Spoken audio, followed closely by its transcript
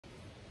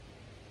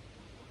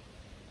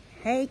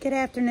Hey, good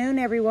afternoon,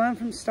 everyone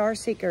from Star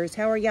Seekers.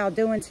 How are y'all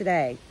doing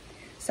today?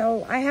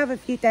 So I have a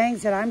few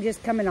things that I'm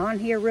just coming on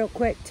here real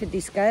quick to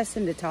discuss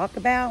and to talk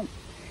about,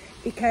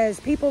 because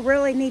people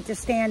really need to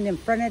stand in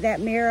front of that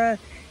mirror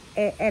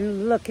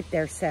and look at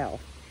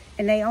themselves.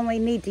 And they only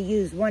need to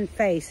use one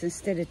face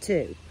instead of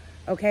two,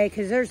 okay?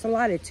 Because there's a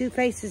lot of two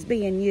faces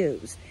being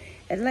used.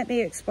 And let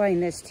me explain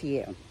this to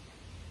you.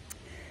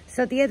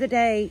 So the other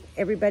day,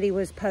 everybody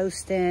was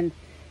posting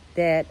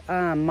that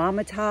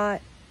Mama Tot,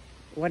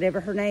 whatever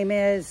her name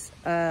is,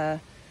 her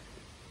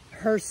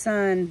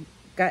son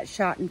got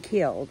shot and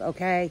killed,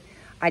 okay?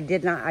 I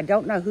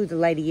don't know who the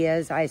lady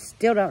is. I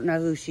still don't know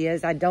who she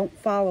is. I don't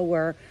follow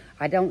her.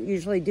 I don't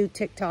usually do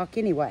TikTok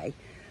anyway.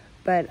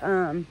 But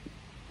a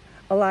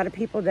lot of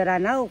people that I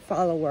know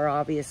follow her,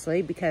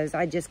 obviously, because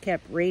I just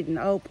kept reading,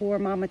 oh, poor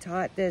Mama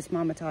Tot this,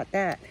 Mama Tot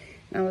that.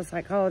 And I was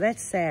like, oh,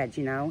 that's sad,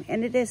 you know?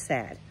 And it is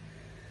sad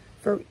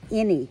for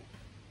any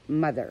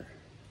mother,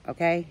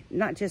 okay?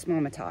 Not just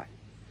Mama Tot.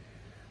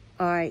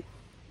 All right,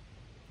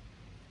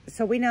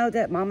 so we know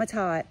that Mama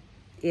Tot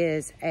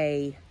is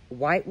a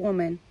white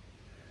woman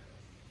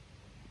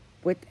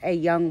with a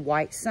young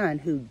white son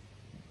who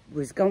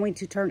was going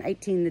to turn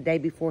 18 the day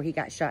before he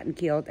got shot and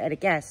killed at a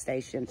gas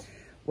station,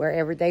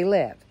 wherever they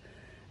live,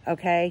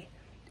 okay?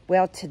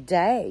 Well,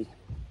 today,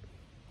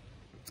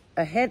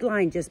 a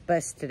headline just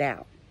busted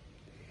out,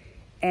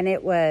 and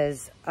it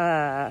was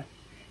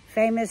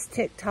famous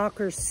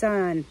TikToker's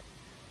son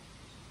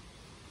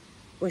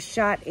was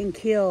shot and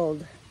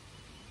killed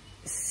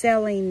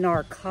selling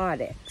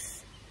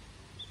narcotics.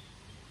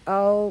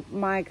 Oh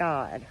my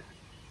God.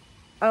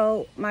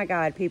 Oh my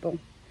God, people.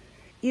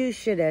 You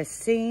should have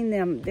seen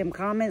them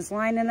comments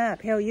lining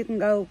up. Hell, you can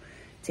go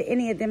to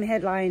any of them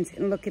headlines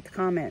and look at the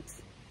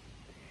comments.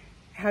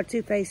 How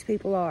two-faced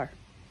people are.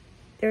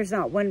 There's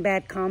not one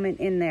bad comment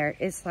in there.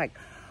 It's like,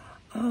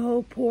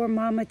 oh, poor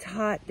Mama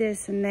Tot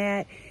this and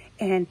that.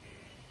 And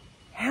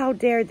how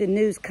dare the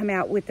news come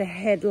out with a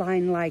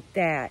headline like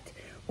that?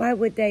 Why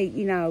would they,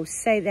 you know,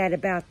 say that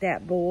about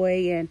that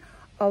boy and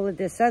all of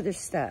this other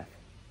stuff?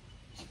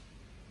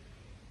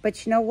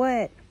 But you know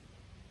what?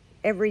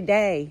 Every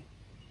day,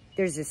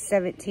 there's a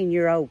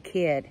 17-year-old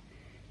kid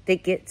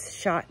that gets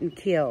shot and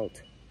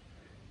killed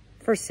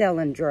for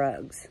selling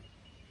drugs.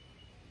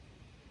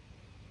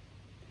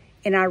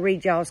 And I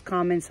read y'all's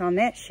comments on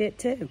that shit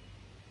too.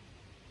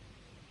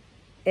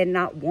 And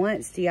not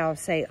once do y'all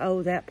say,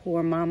 oh, that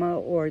poor mama,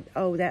 or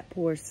oh, that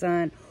poor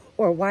son,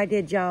 or why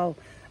did y'all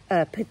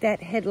put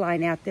that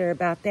headline out there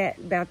about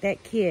that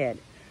kid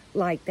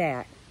like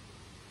that.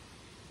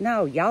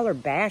 No, y'all are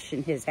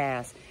bashing his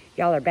ass.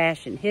 Y'all are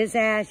bashing his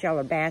ass. Y'all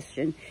are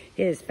bashing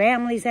his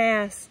family's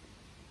ass.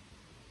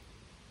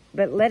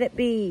 But let it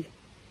be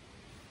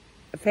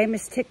a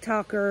famous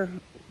TikToker,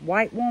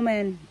 white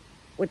woman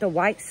with a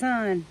white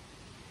son.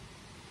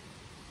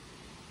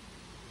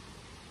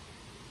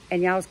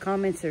 And y'all's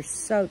comments are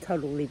so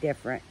totally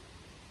different.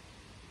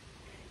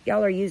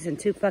 Y'all are using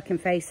two fucking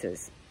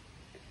faces.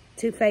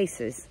 Two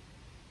faces,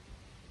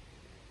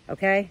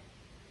 okay?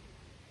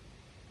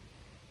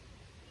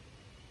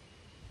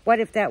 What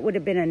if that would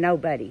have been a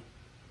nobody?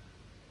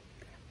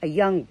 A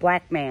young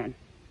black man,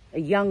 a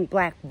young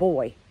black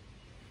boy,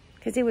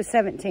 because he was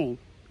 17,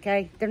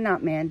 okay? They're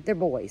not men, they're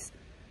boys.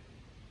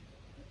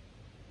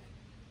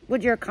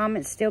 Would your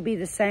comments still be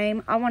the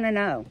same? I want to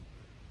know.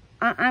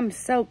 I'm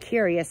so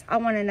curious. I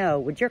want to know.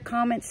 Would your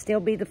comments still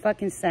be the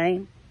fucking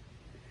same?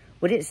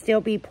 Would it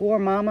still be poor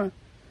mama,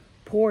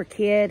 poor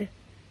kid?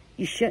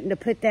 You shouldn't have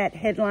put that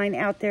headline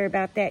out there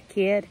about that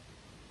kid.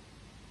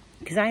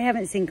 Because I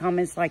haven't seen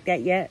comments like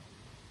that yet.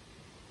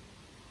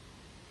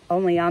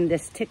 Only on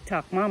this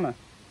TikTok mama.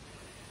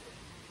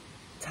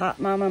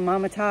 Tot mama,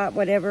 Mama Tot,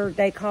 whatever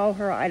they call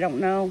her, I don't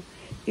know.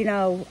 You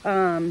know,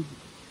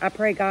 I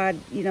pray God,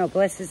 you know,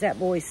 blesses that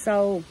boy's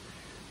soul.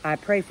 I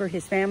pray for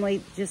his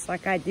family just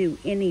like I do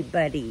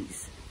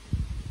anybody's.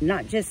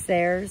 Not just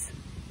theirs.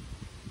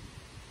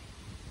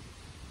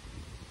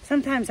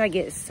 Sometimes I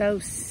get so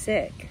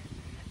sick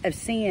of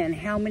seeing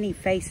how many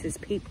faces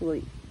people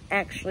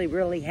actually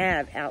really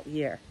have out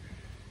here.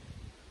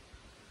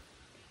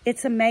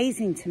 It's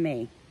amazing to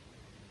me.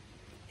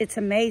 It's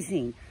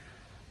amazing.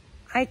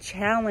 I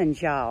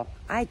challenge y'all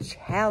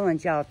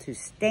to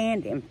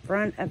stand in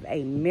front of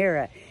a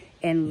mirror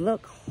and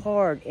look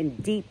hard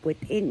and deep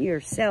within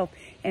yourself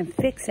and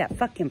fix that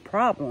fucking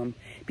problem,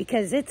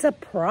 because it's a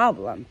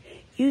problem.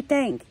 You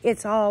think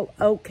it's all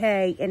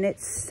okay and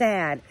it's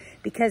sad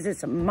because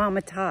it's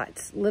Mama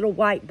Tot's little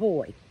white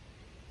boy.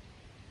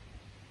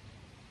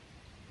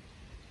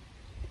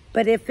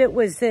 But if it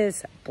was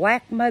this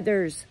black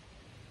mother's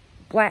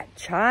black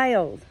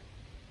child,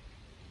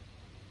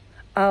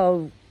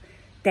 oh,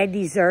 they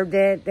deserved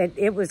it, that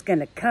it was going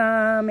to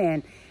come,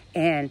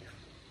 and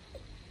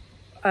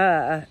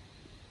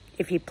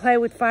if you play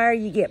with fire,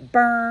 you get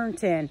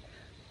burnt, and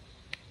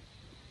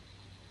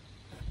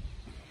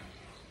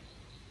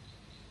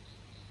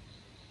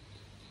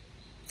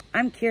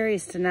I'm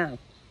curious to know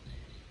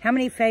how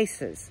many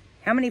faces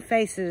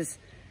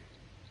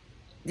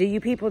do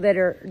you people that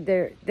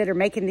are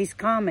making these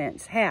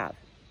comments have?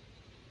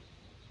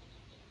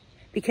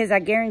 Because I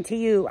guarantee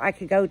you, I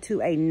could go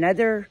to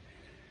another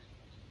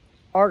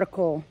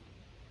article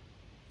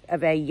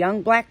of a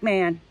young black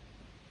man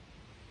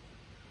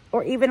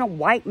or even a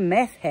white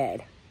meth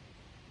head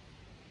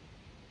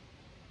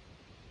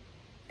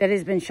that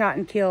has been shot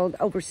and killed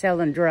over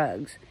selling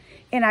drugs.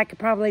 And I could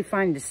probably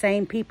find the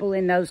same people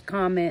in those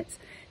comments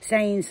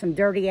saying some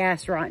dirty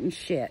ass rotten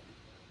shit.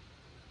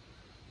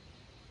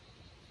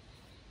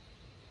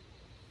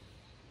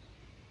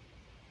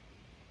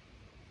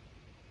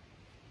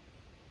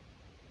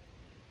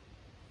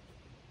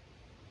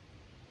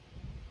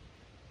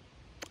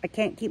 I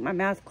can't keep my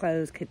mouth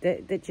closed because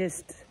that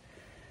just,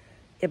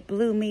 it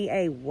blew me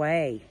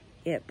away.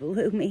 It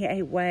blew me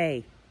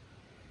away.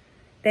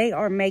 They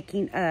are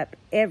making up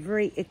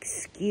every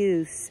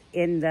excuse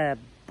in the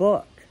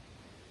book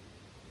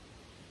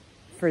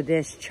for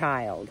this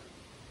child.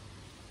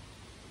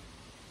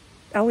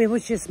 Oh, it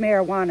was just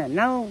marijuana.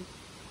 No,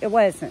 it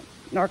wasn't.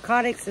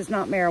 Narcotics is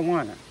not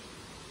marijuana.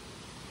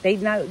 They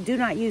do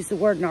not use the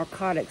word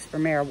narcotics for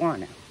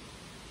marijuana.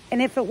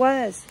 And if it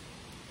was,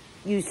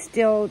 you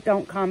still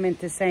don't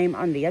comment the same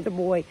on the other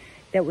boy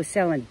that was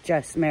selling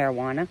just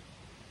marijuana.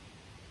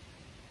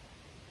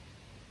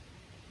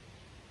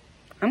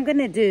 I'm going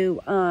to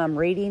do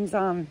readings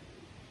on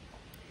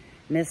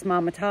Miss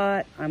Mama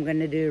Tot. I'm going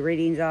to do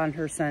readings on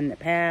her son that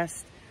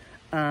passed.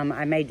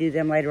 I may do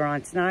them later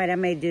on tonight. I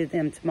may do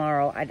them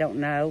tomorrow. I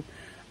don't know.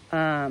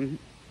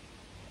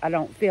 I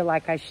don't feel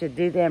like I should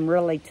do them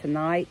really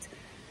tonight.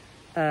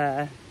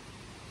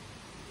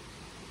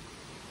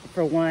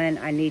 For one,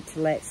 I need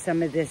to let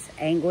some of this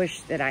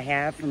anguish that I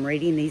have from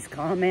reading these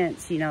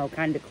comments, you know,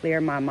 kind of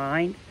clear my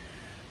mind.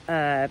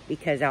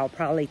 Because I'll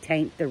probably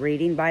taint the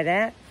reading by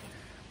that.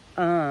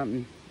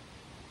 But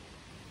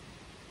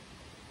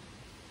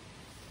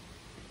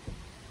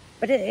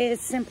it is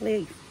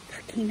simply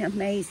fucking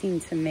amazing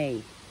to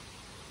me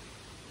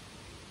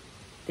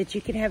that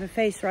you could have a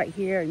face right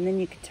here and then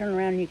you could turn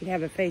around and you could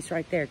have a face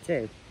right there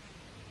too.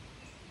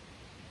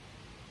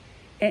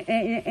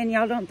 And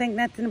y'all don't think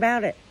nothing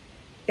about it.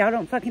 Y'all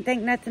don't fucking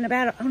think nothing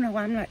about it. Oh no,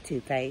 I'm not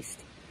two-faced.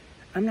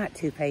 I'm not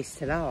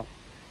two-faced at all.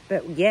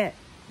 But yet,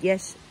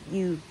 yes,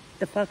 you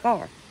the fuck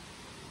are.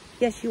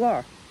 Yes, you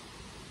are.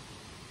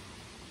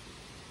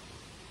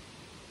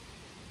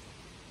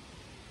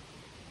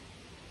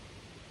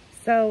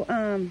 So,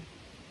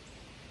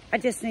 I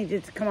just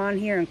needed to come on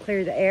here and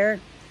clear the air.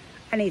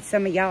 I need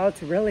some of y'all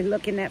to really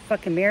look in that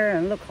fucking mirror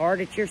and look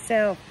hard at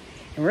yourself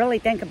and really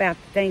think about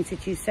the things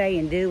that you say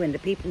and do and the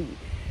people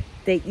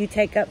that you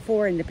take up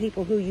for and the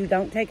people who you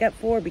don't take up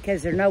for,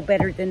 because they're no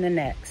better than the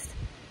next.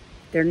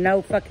 They're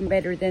no fucking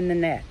better than the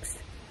next.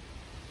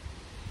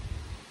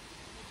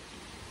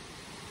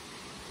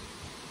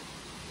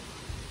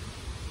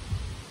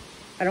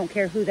 I don't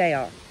care who they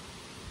are.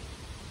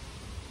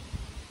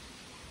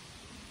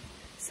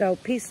 So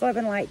peace, love,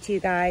 and light to you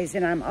guys.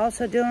 And I'm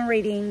also doing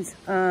readings.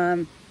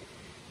 $10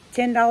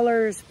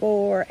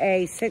 for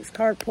a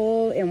 6-card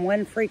pull and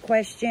 1 free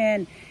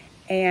question.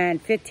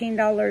 And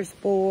 $15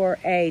 for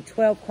a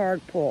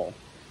 12-card pull.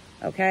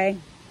 Okay?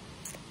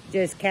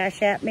 Just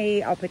cash at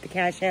me. I'll put the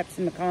cash apps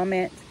in the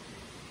comments.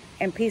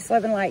 And peace,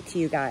 love, and light to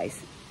you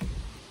guys.